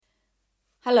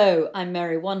Hello, I'm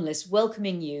Mary Wanless,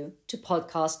 welcoming you to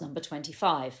podcast number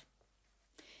 25.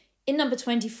 In number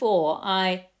 24,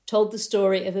 I told the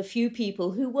story of a few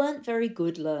people who weren't very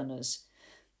good learners.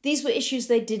 These were issues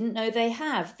they didn't know they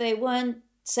have. They weren't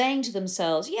saying to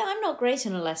themselves, yeah, I'm not great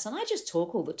in a lesson, I just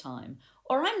talk all the time.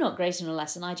 Or I'm not great in a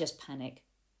lesson, I just panic.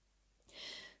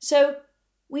 So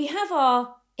we have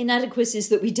our inadequacies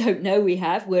that we don't know we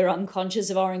have. We're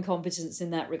unconscious of our incompetence in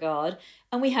that regard.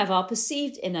 And we have our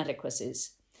perceived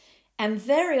inadequacies. And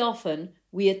very often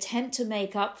we attempt to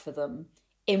make up for them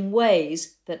in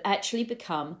ways that actually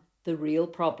become the real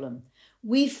problem.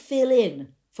 We fill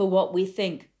in for what we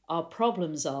think our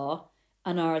problems are,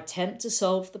 and our attempt to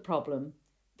solve the problem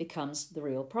becomes the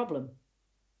real problem.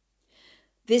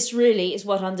 This really is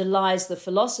what underlies the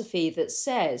philosophy that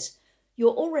says you're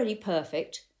already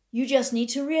perfect, you just need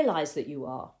to realize that you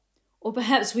are. Or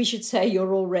perhaps we should say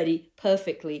you're already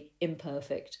perfectly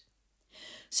imperfect.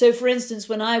 So, for instance,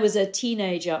 when I was a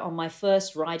teenager on my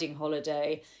first riding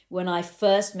holiday, when I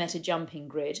first met a jumping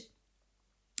grid,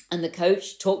 and the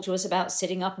coach talked to us about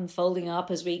sitting up and folding up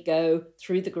as we go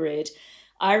through the grid,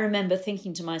 I remember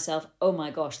thinking to myself, oh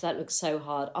my gosh, that looks so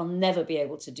hard. I'll never be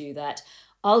able to do that.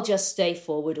 I'll just stay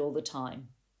forward all the time.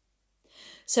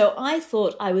 So I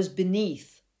thought I was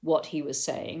beneath what he was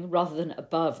saying rather than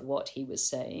above what he was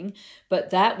saying. But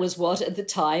that was what at the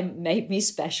time made me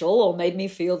special, or made me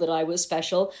feel that I was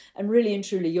special. And really and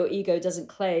truly, your ego doesn't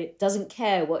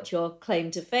care what your claim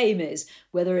to fame is,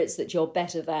 whether it's that you're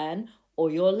better than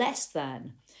or you're less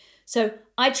than. So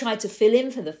I tried to fill in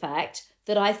for the fact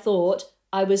that I thought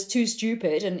I was too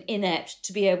stupid and inept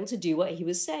to be able to do what he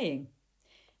was saying.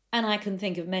 And I can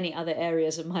think of many other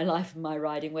areas of my life and my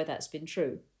riding where that's been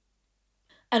true.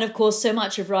 And of course, so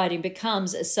much of riding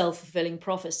becomes a self-fulfilling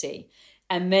prophecy.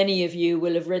 And many of you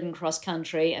will have ridden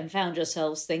cross-country and found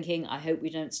yourselves thinking, I hope we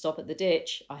don't stop at the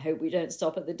ditch. I hope we don't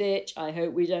stop at the ditch. I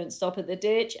hope we don't stop at the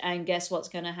ditch. And guess what's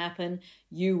going to happen?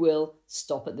 You will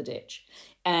stop at the ditch.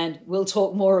 And we'll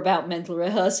talk more about mental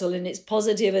rehearsal and its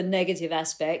positive and negative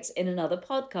aspects in another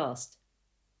podcast.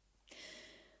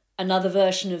 Another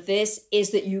version of this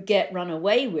is that you get run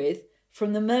away with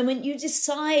from the moment you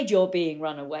decide you're being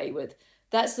run away with.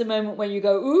 That's the moment when you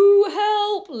go, ooh,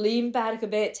 help, lean back a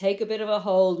bit, take a bit of a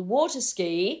hold, water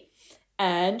ski,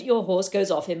 and your horse goes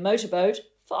off in motorboat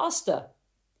faster.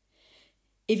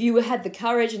 If you had the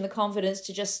courage and the confidence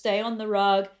to just stay on the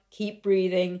rug, keep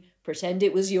breathing, pretend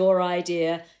it was your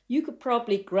idea, you could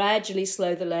probably gradually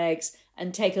slow the legs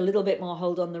and take a little bit more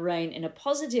hold on the rein in a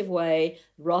positive way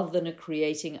rather than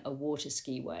creating a water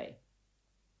ski way.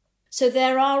 So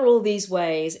there are all these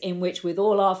ways in which, with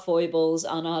all our foibles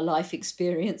and our life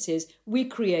experiences, we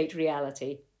create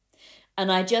reality. And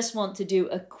I just want to do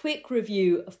a quick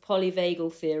review of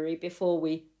polyvagal theory before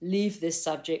we leave this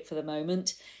subject for the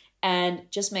moment,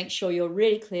 and just make sure you're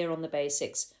really clear on the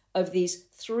basics of these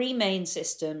three main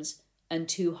systems and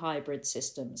two hybrid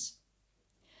systems.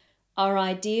 Our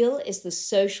ideal is the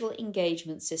social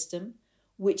engagement system,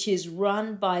 which is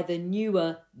run by the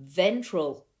newer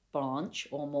ventral branch,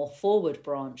 or more forward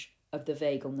branch, of the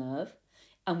vagal nerve,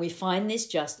 and we find this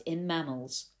just in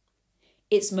mammals.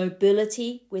 It's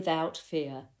mobility without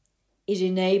fear. It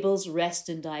enables rest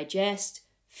and digest,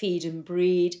 feed and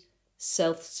breed,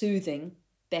 self-soothing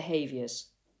behaviors.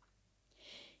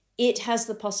 It has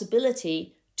the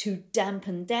possibility to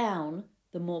dampen down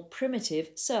the more primitive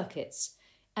circuits,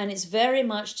 and it's very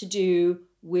much to do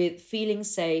with feeling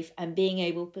safe and being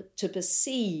able to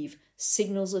perceive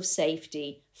signals of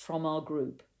safety from our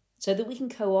group so that we can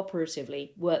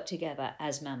cooperatively work together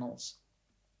as mammals.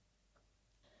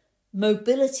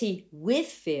 Mobility with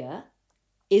fear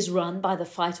is run by the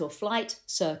fight or flight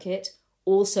circuit,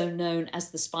 also known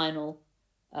as the spinal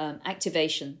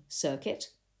activation circuit.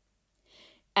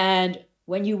 And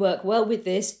when you work well with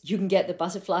this, you can get the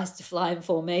butterflies to fly in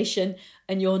formation,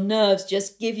 and your nerves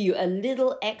just give you a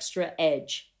little extra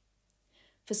edge.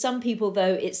 For some people,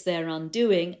 though, it's their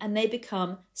undoing, and they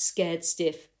become scared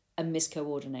stiff and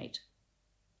miscoordinate.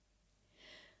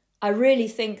 I really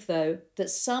think, though, that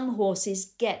some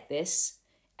horses get this,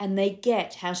 and they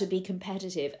get how to be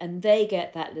competitive, and they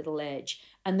get that little edge,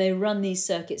 and they run these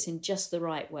circuits in just the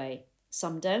right way.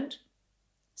 Some don't,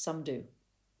 some do.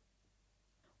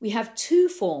 We have two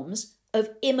forms of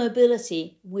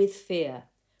immobility with fear.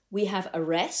 We have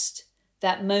arrest,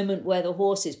 that moment where the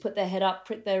horses put their head up,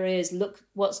 prick their ears, look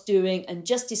what's doing, and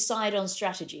just decide on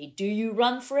strategy. Do you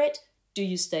run for it? Do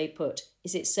you stay put?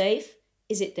 Is it safe?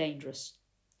 Is it dangerous?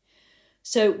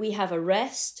 So we have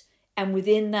arrest, and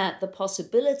within that, the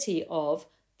possibility of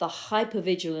the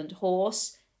hypervigilant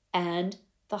horse and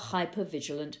the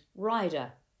hypervigilant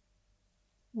rider.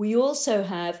 We also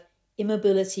have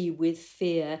immobility with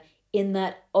fear in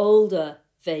that older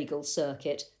vagal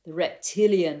circuit, the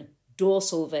reptilian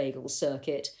dorsal vagal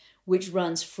circuit, which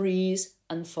runs freeze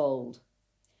and fold.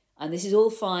 And this is all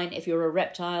fine if you're a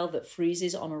reptile that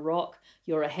freezes on a rock,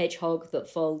 you're a hedgehog that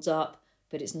folds up,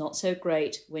 but it's not so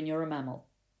great when you're a mammal.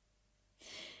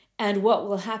 And what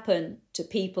will happen to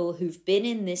people who've been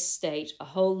in this state a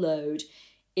whole load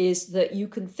is that you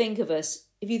can think of us,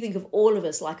 if you think of all of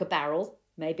us like a barrel,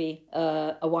 maybe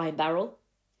a wine barrel,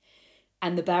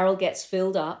 and the barrel gets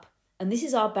filled up, and this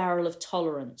is our barrel of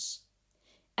tolerance.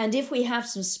 And if we have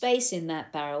some space in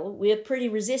that barrel, we're pretty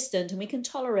resistant and we can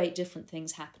tolerate different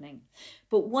things happening.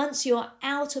 But once you're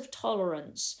out of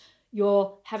tolerance,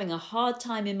 you're having a hard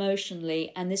time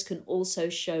emotionally, and this can also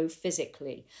show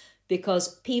physically,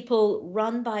 because people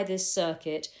run by this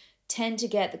circuit tend to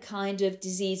get the kind of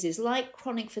diseases like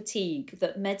chronic fatigue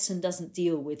that medicine doesn't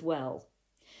deal with well.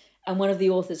 And one of the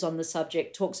authors on the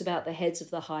subject talks about the heads of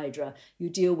the hydra. You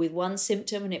deal with one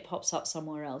symptom and it pops up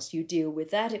somewhere else. You deal with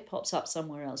that, it pops up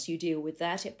somewhere else. You deal with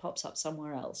that, it pops up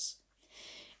somewhere else.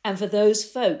 And for those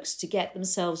folks to get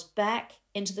themselves back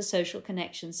into the social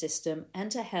connection system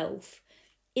and to health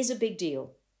is a big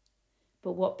deal.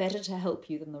 But what better to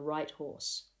help you than the right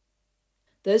horse?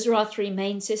 Those are our three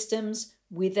main systems.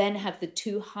 We then have the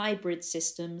two hybrid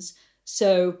systems.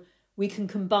 So we can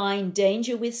combine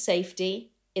danger with safety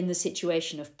in the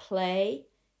situation of play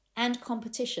and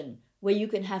competition, where you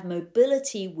can have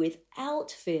mobility without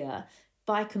fear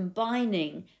by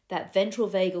combining that ventral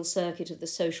vagal circuit of the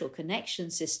social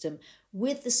connection system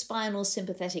with the spinal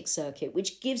sympathetic circuit,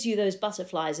 which gives you those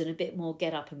butterflies and a bit more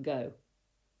get up and go.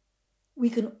 We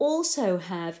can also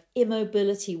have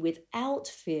immobility without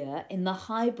fear in the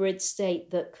hybrid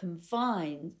state that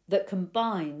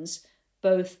combines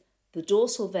both the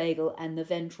dorsal vagal and the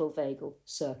ventral vagal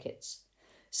circuits.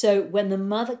 So when the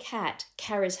mother cat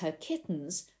carries her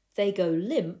kittens, they go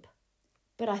limp,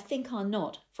 but I think are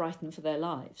not frightened for their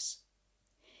lives.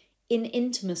 In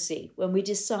intimacy, when we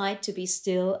decide to be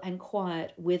still and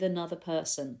quiet with another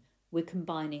person, we're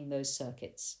combining those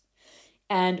circuits.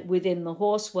 And within the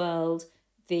horse world,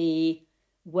 the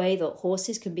way that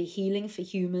horses can be healing for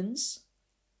humans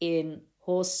in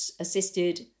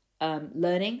horse-assisted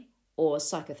learning or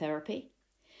psychotherapy,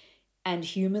 and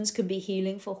humans can be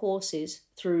healing for horses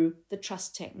through the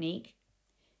trust technique,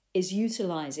 is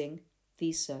utilizing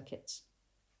these circuits.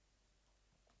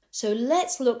 So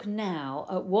let's look now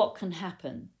at what can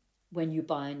happen when you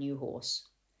buy a new horse.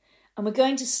 And we're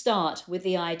going to start with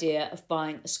the idea of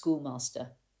buying a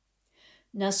schoolmaster.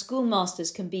 Now, schoolmasters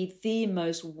can be the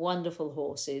most wonderful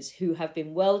horses who have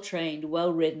been well trained,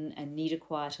 well ridden, and need a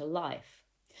quieter life.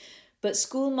 But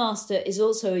schoolmaster is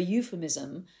also a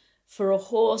euphemism for a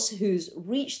horse who's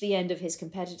reached the end of his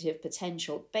competitive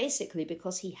potential, basically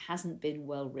because he hasn't been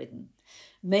well ridden.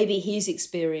 Maybe he's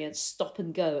experienced stop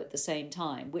and go at the same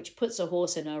time, which puts a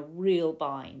horse in a real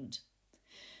bind.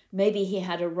 Maybe he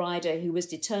had a rider who was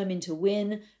determined to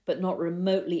win, but not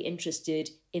remotely interested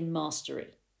in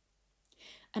mastery.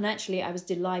 And actually, I was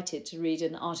delighted to read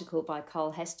an article by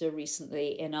Carl Hester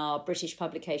recently in our British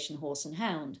publication Horse and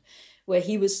Hound, where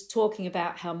he was talking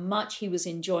about how much he was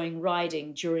enjoying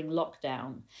riding during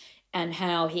lockdown and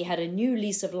how he had a new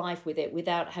lease of life with it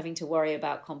without having to worry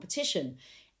about competition.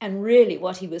 And really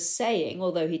what he was saying,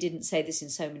 although he didn't say this in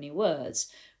so many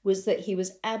words, was that he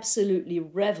was absolutely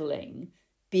reveling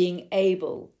being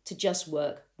able to just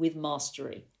work with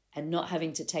mastery and not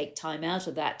having to take time out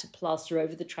of that to plaster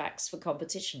over the tracks for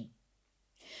competition.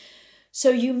 So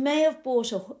you may have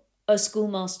bought a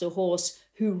schoolmaster horse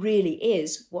who really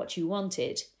is what you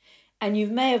wanted, and you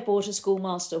may have bought a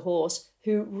schoolmaster horse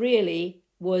who really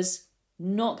was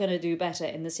not going to do better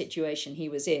in the situation he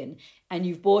was in, and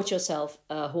you've bought yourself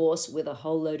a horse with a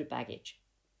whole load of baggage.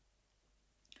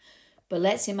 But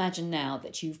let's imagine now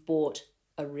that you've bought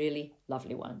a really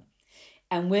lovely one.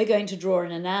 And we're going to draw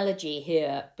an analogy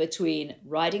here between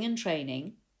riding and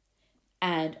training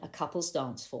and a couple's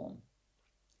dance form.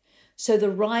 So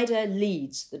the rider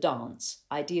leads the dance,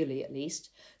 ideally at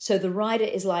least. So the rider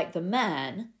is like the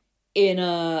man in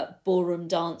a ballroom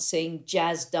dancing,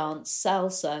 jazz dance,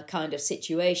 salsa kind of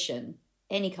situation,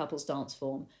 any couple's dance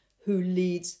form, who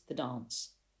leads the dance.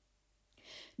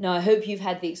 Now, I hope you've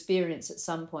had the experience at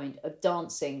some point of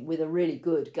dancing with a really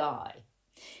good guy.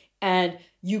 And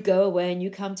you go away and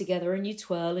you come together and you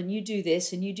twirl and you do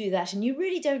this and you do that. And you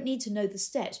really don't need to know the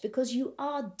steps because you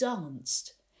are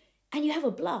danced and you have a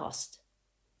blast.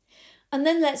 And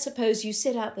then let's suppose you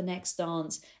sit out the next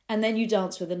dance and then you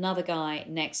dance with another guy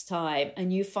next time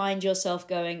and you find yourself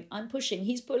going, I'm pushing,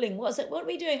 he's pulling, what are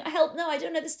we doing? I help, no, I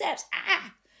don't know the steps.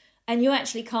 And you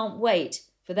actually can't wait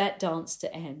for that dance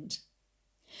to end.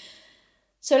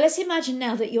 So let's imagine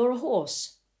now that you're a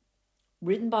horse,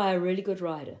 ridden by a really good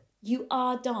rider. You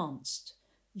are danced.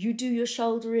 You do your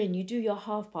shoulder in, you do your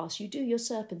half pass, you do your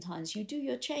serpentines, you do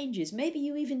your changes. Maybe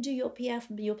you even do your piaffe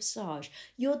and your passage.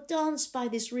 You're danced by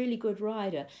this really good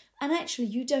rider, and actually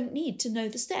you don't need to know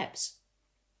the steps.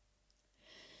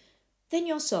 Then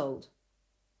you're sold,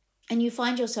 and you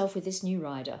find yourself with this new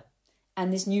rider,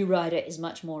 and this new rider is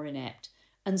much more inept.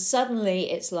 And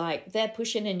suddenly it's like they're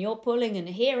pushing and you're pulling and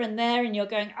here and there, and you're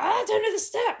going, I don't know the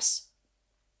steps.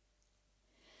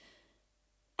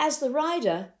 As the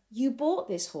rider, you bought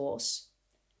this horse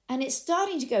and it's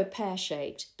starting to go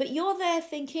pear-shaped, but you're there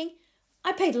thinking,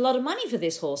 I paid a lot of money for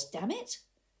this horse, damn it.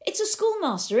 It's a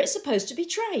schoolmaster, it's supposed to be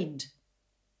trained.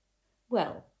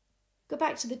 Well, go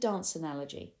back to the dance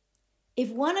analogy. If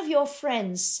one of your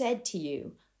friends said to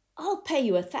you, I'll pay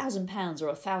you £1,000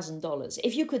 or $1,000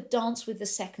 if you could dance with the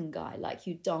second guy like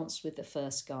you danced with the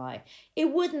first guy,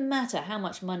 it wouldn't matter how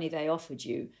much money they offered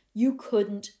you, you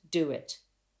couldn't do it.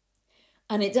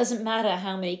 And it doesn't matter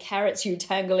how many carrots you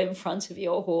tangle in front of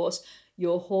your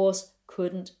horse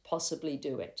couldn't possibly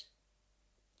do it.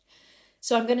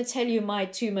 So I'm going to tell you my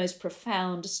two most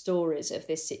profound stories of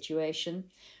this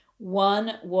situation.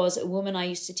 One was a woman I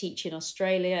used to teach in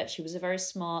Australia. She was a very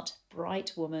smart,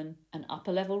 bright woman, an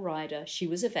upper-level rider. She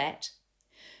was a vet.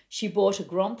 She bought a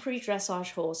Grand Prix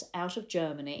dressage horse out of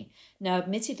Germany. Now,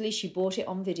 admittedly, she bought it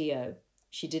on video.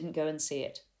 She didn't go and see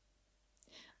it.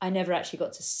 I never actually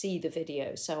got to see the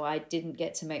video, so I didn't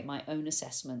get to make my own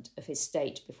assessment of his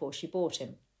state before she bought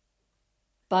him.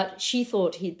 But she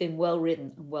thought he'd been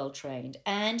well-ridden and well-trained,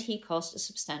 and he cost a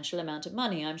substantial amount of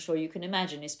money, I'm sure you can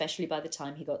imagine, especially by the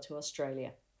time he got to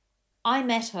Australia. I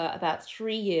met her about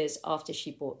 3 years after she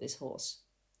bought this horse.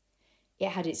 It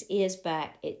had its ears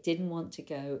back, it didn't want to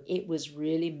go, it was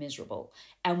really miserable,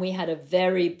 and we had a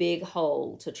very big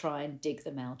hole to try and dig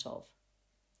them out of.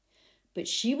 But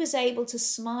she was able to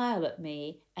smile at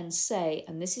me and say,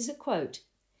 and this is a quote,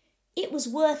 "It was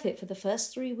worth it for the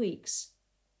first 3 weeks."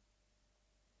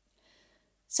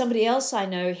 Somebody else I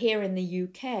know here in the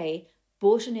UK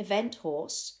bought an event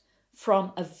horse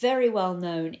from a very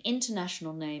well-known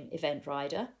international name event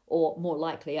rider, or more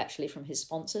likely actually from his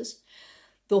sponsors.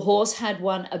 The horse had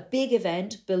won a big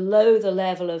event below the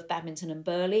level of Badminton and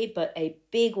Burghley, but a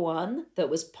big one that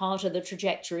was part of the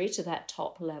trajectory to that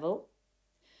top level.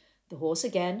 The horse,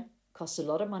 again, cost a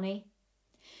lot of money.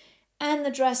 And the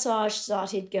dressage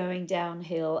started going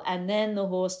downhill, and then the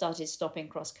horse started stopping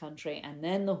cross-country, and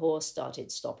then the horse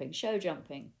started stopping show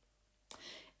jumping.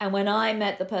 And when I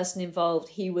met the person involved,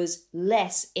 he was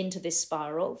less into this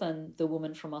spiral than the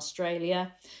woman from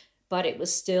Australia, but it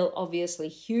was still obviously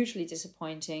hugely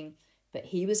disappointing. But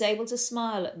he was able to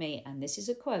smile at me, and this is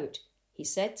a quote. He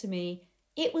said to me,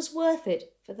 "It was worth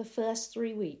it for the first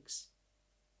 3 weeks."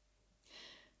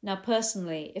 Now,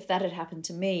 personally, if that had happened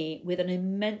to me with an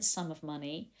immense sum of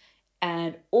money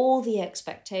and all the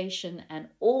expectation and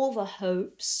all the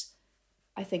hopes,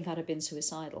 I think I'd have been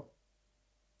suicidal.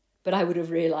 But I would have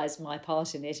realised my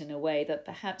part in it in a way that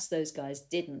perhaps those guys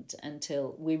didn't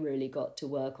until we really got to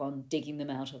work on digging them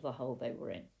out of the hole they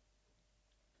were in.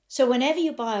 So whenever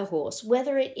you buy a horse,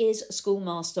 whether it is a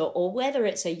schoolmaster or whether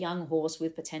it's a young horse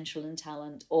with potential and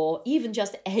talent, or even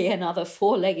just another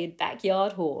four-legged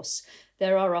backyard horse,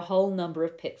 there are a whole number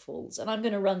of pitfalls, and I'm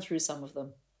going to run through some of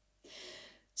them.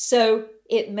 So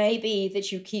it may be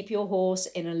that you keep your horse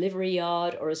in a livery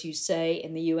yard, or as you say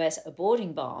in the US, a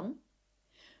boarding barn,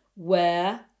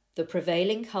 where the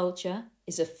prevailing culture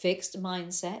is a fixed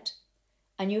mindset,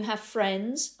 and you have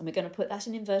friends, and we're going to put that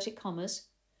in inverted commas,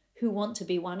 who want to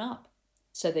be one up.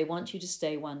 So they want you to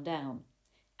stay one down.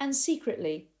 And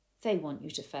secretly, they want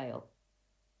you to fail.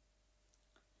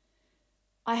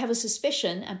 I have a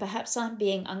suspicion, and perhaps I'm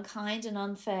being unkind and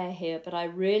unfair here, but I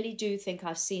really do think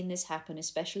I've seen this happen,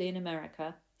 especially in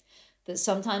America, that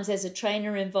sometimes there's a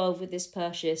trainer involved with this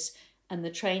purchase and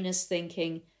the trainer's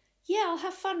thinking, yeah, I'll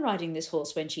have fun riding this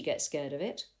horse when she gets scared of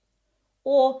it.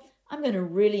 Or I'm going to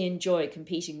really enjoy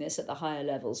competing this at the higher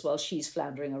levels while she's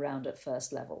floundering around at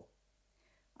first level.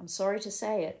 I'm sorry to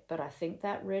say it, but I think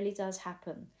that really does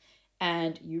happen.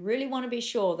 And you really want to be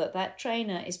sure that that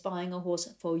trainer is buying a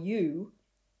horse for you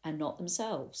and not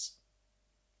themselves.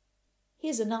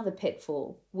 Here's another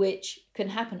pitfall, which can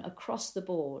happen across the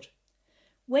board.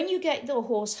 When you get the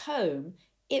horse home,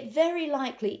 it very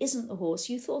likely isn't the horse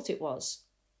you thought it was.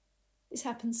 This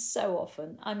happens so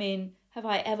often. I mean, have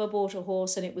I ever bought a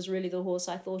horse and it was really the horse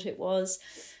I thought it was?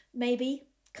 Maybe,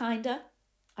 kinda.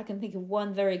 I can think of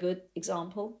one very good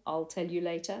example, I'll tell you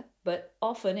later, but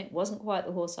often it wasn't quite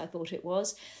the horse I thought it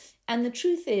was. And the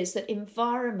truth is that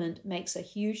environment makes a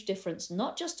huge difference,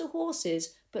 not just to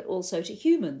horses, but also to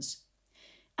humans.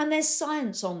 And there's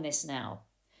science on this now.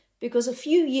 Because a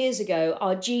few years ago,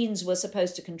 our genes were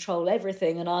supposed to control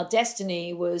everything and our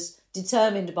destiny was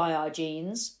determined by our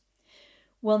genes.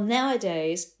 Well,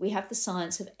 nowadays, we have the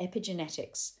science of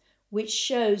epigenetics, which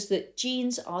shows that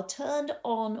genes are turned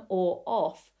on or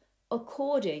off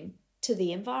according to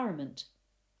the environment.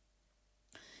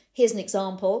 Here's an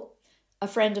example. A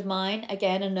friend of mine,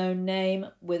 again a known name,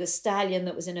 with a stallion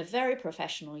that was in a very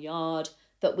professional yard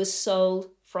that was sold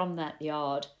from that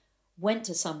yard, went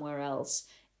to somewhere else,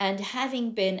 and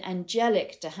having been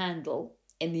angelic to handle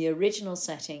in the original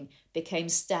setting, became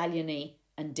stalliony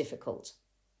and difficult.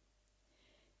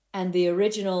 And the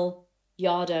original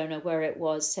yard owner where it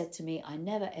was said to me, I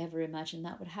never ever imagined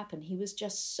that would happen. He was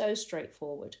just so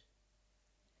straightforward.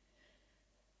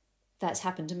 That's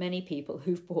happened to many people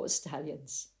who've bought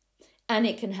stallions. And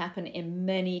it can happen in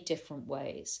many different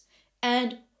ways.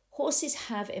 And horses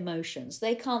have emotions.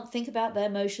 They can't think about their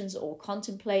emotions or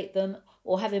contemplate them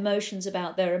or have emotions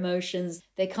about their emotions.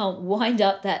 They can't wind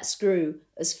up that screw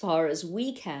as far as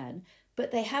we can,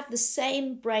 but they have the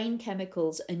same brain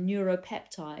chemicals and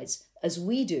neuropeptides as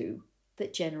we do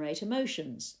that generate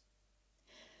emotions.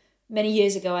 Many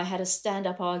years ago, I had a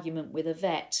stand-up argument with a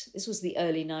vet. This was the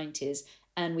early 90s,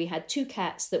 and we had two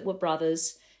cats that were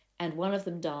brothers, and one of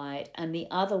them died, and the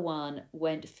other one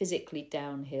went physically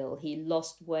downhill. He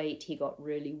lost weight, he got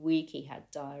really weak, he had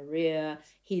diarrhea,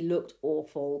 he looked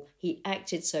awful, he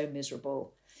acted so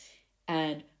miserable.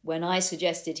 And when I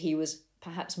suggested he was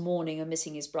perhaps mourning and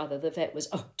missing his brother, the vet was,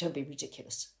 oh, don't be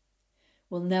ridiculous.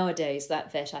 Well, nowadays,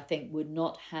 that vet, I think, would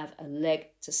not have a leg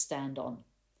to stand on.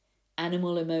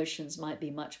 Animal emotions might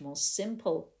be much more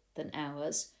simple than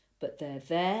ours, but they're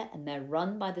there and they're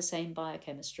run by the same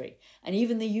biochemistry. And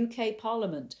even the UK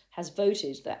Parliament has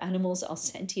voted that animals are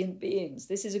sentient beings.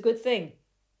 This is a good thing.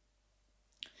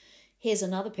 Here's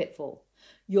another pitfall.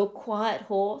 Your quiet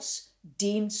horse,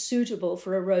 deemed suitable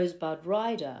for a rosebud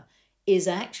rider, is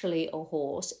actually a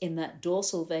horse in that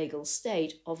dorsal vagal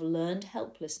state of learned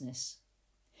helplessness.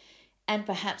 And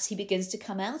perhaps he begins to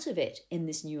come out of it in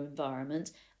this new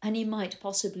environment, and he might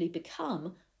possibly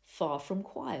become far from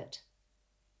quiet.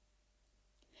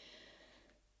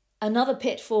 Another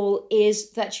pitfall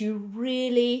is that you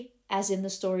really, as in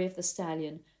the story of the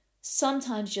stallion,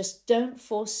 sometimes just don't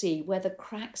foresee whether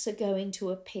cracks are going to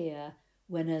appear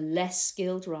when a less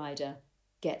skilled rider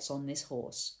gets on this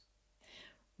horse.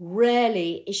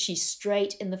 Rarely is she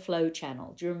straight in the flow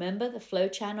channel. Do you remember the flow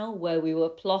channel where we were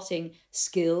plotting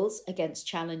skills against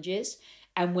challenges?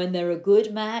 And when they're a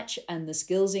good match and the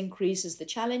skills increase as the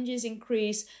challenges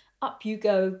increase, up you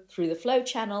go through the flow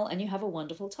channel and you have a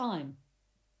wonderful time.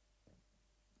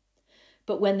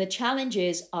 But when the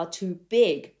challenges are too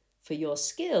big for your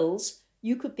skills,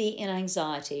 you could be in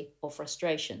anxiety or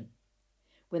frustration.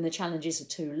 When the challenges are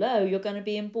too low, you're going to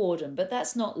be in boredom, but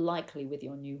that's not likely with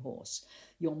your new horse.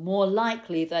 You're more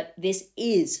likely that this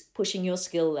is pushing your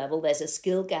skill level. There's a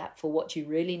skill gap for what you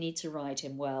really need to ride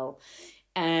him well.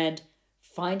 And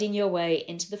finding your way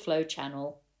into the flow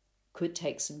channel could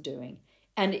take some doing.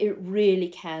 And it really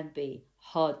can be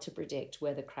hard to predict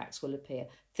where the cracks will appear.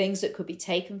 Things that could be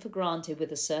taken for granted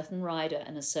with a certain rider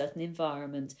and a certain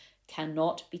environment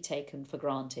cannot be taken for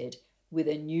granted with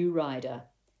a new rider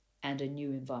and a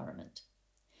new environment.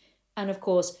 And of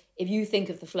course, if you think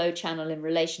of the flow channel in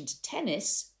relation to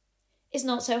tennis, it's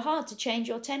not so hard to change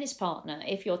your tennis partner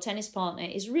if your tennis partner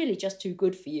is really just too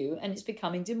good for you and it's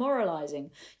becoming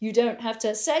demoralizing. You don't have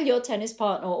to sell your tennis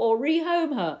partner or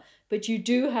rehome her, but you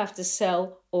do have to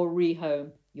sell or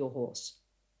rehome your horse.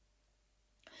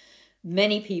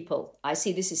 Many people, I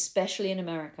see this especially in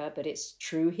America, but it's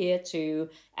true here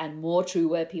too, and more true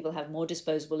where people have more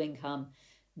disposable income.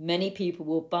 Many people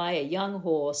will buy a young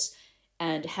horse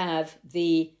and have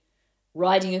the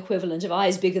riding equivalent of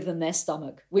eyes bigger than their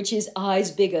stomach, which is eyes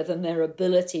bigger than their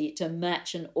ability to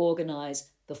match and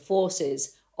organize the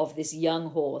forces of this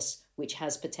young horse, which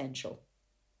has potential.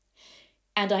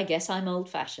 And I guess I'm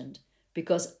old-fashioned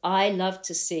because I love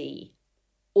to see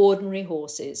ordinary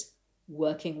horses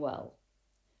working well.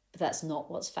 But that's not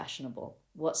what's fashionable.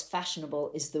 What's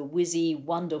fashionable is the whizzy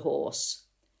wonder horse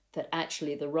that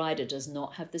actually the rider does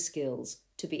not have the skills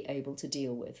to be able to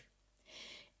deal with.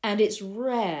 And it's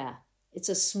rare. It's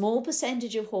a small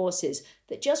percentage of horses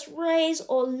that just raise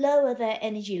or lower their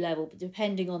energy level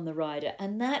depending on the rider.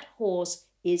 And that horse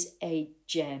is a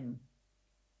gem.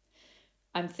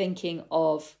 I'm thinking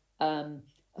of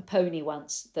a pony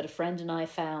once that a friend and I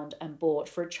found and bought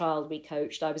for a child we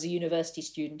coached. I was a university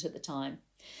student at the time.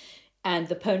 And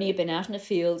the pony had been out in a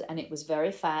field and it was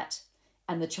very fat.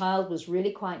 and the child was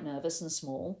really quite nervous and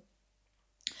small.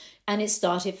 And it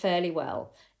started fairly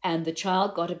well. And the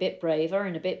child got a bit braver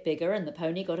and a bit bigger, and the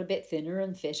pony got a bit thinner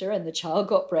and fitter, and the child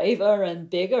got braver and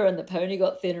bigger, and the pony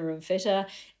got thinner and fitter,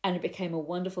 and it became a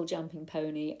wonderful jumping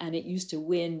pony. And it used to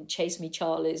win Chase Me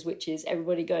Charlie's, which is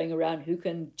everybody going around who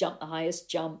can jump the highest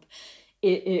jump.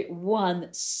 It won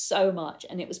so much,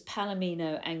 and it was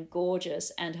Palomino and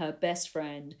Gorgeous and her best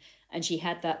friend, and she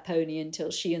had that pony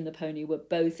until she and the pony were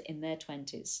both in their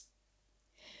 20s.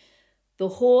 The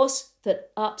horse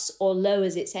that ups or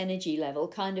lowers its energy level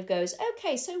kind of goes,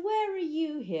 okay, so where are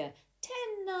you here?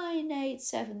 10, 9, 8,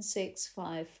 7, 6,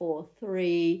 5, 4,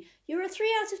 3. You're a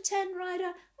 3 out of 10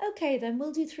 rider? Okay, then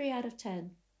we'll do 3 out of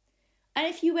 10. And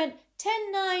if you went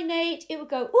 10, 9, 8, it would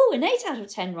go, oh, an 8 out of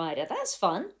 10 rider. That's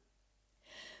fun.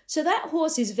 So that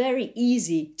horse is very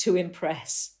easy to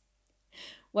impress.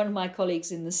 One of my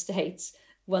colleagues in the States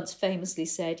once famously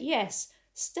said, yes,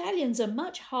 stallions are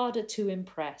much harder to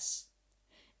impress.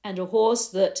 And a horse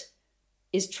that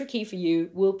is tricky for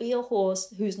you will be a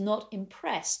horse who's not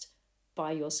impressed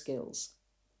by your skills.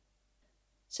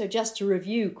 So just to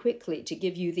review quickly, to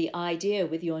give you the idea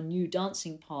with your new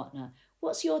dancing partner,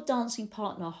 what's your dancing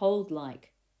partner hold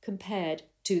like compared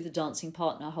to the dancing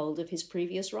partner hold of his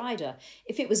previous rider?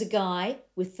 If it was a guy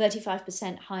with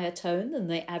 35% higher tone than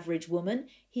the average woman,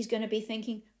 he's going to be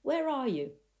thinking, where are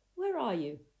you? Where are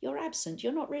you? You're absent.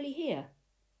 You're not really here.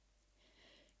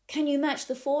 Can you match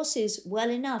the forces well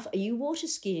enough? Are you water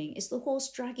skiing? Is the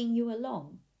horse dragging you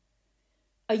along?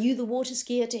 Are you the water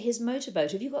skier to his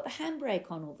motorboat? Have you got the handbrake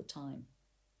on all the time?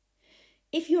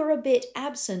 If you're a bit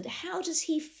absent, how does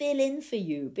he fill in for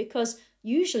you? Because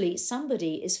usually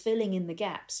somebody is filling in the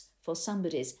gaps for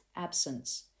somebody's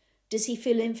absence. Does he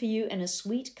fill in for you in a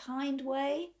sweet, kind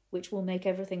way, which will make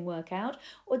everything work out?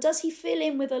 Or does he fill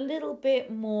in with a little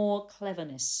bit more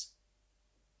cleverness?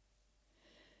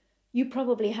 You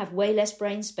probably have way less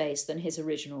brain space than his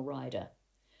original rider.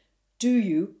 Do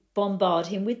you bombard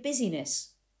him with busyness?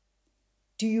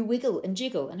 Do you wiggle and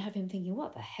jiggle and have him thinking,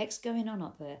 what the heck's going on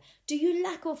up there? Do you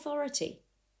lack authority?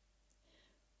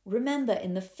 Remember,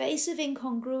 in the face of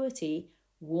incongruity,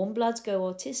 warm bloods go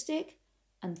autistic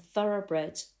and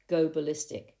thoroughbreds go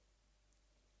ballistic.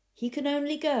 He can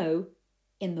only go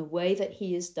in the way that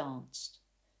he is danced.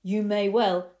 You may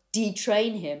well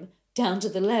detrain him down to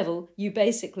the level you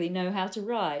basically know how to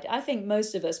ride. I think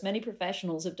most of us, many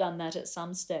professionals, have done that at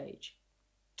some stage.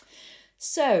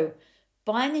 So,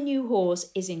 buying a new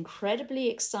horse is incredibly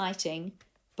exciting,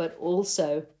 but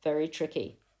also very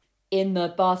tricky. In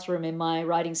the bathroom in my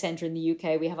riding centre in the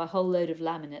UK, we have a whole load of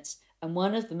laminates, and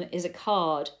one of them is a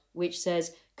card which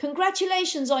says,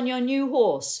 congratulations on your new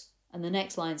horse. And the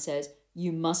next line says,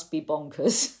 you must be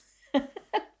bonkers.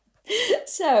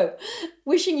 So,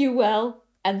 wishing you well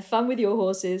and fun with your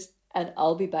horses, and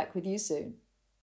I'll be back with you soon.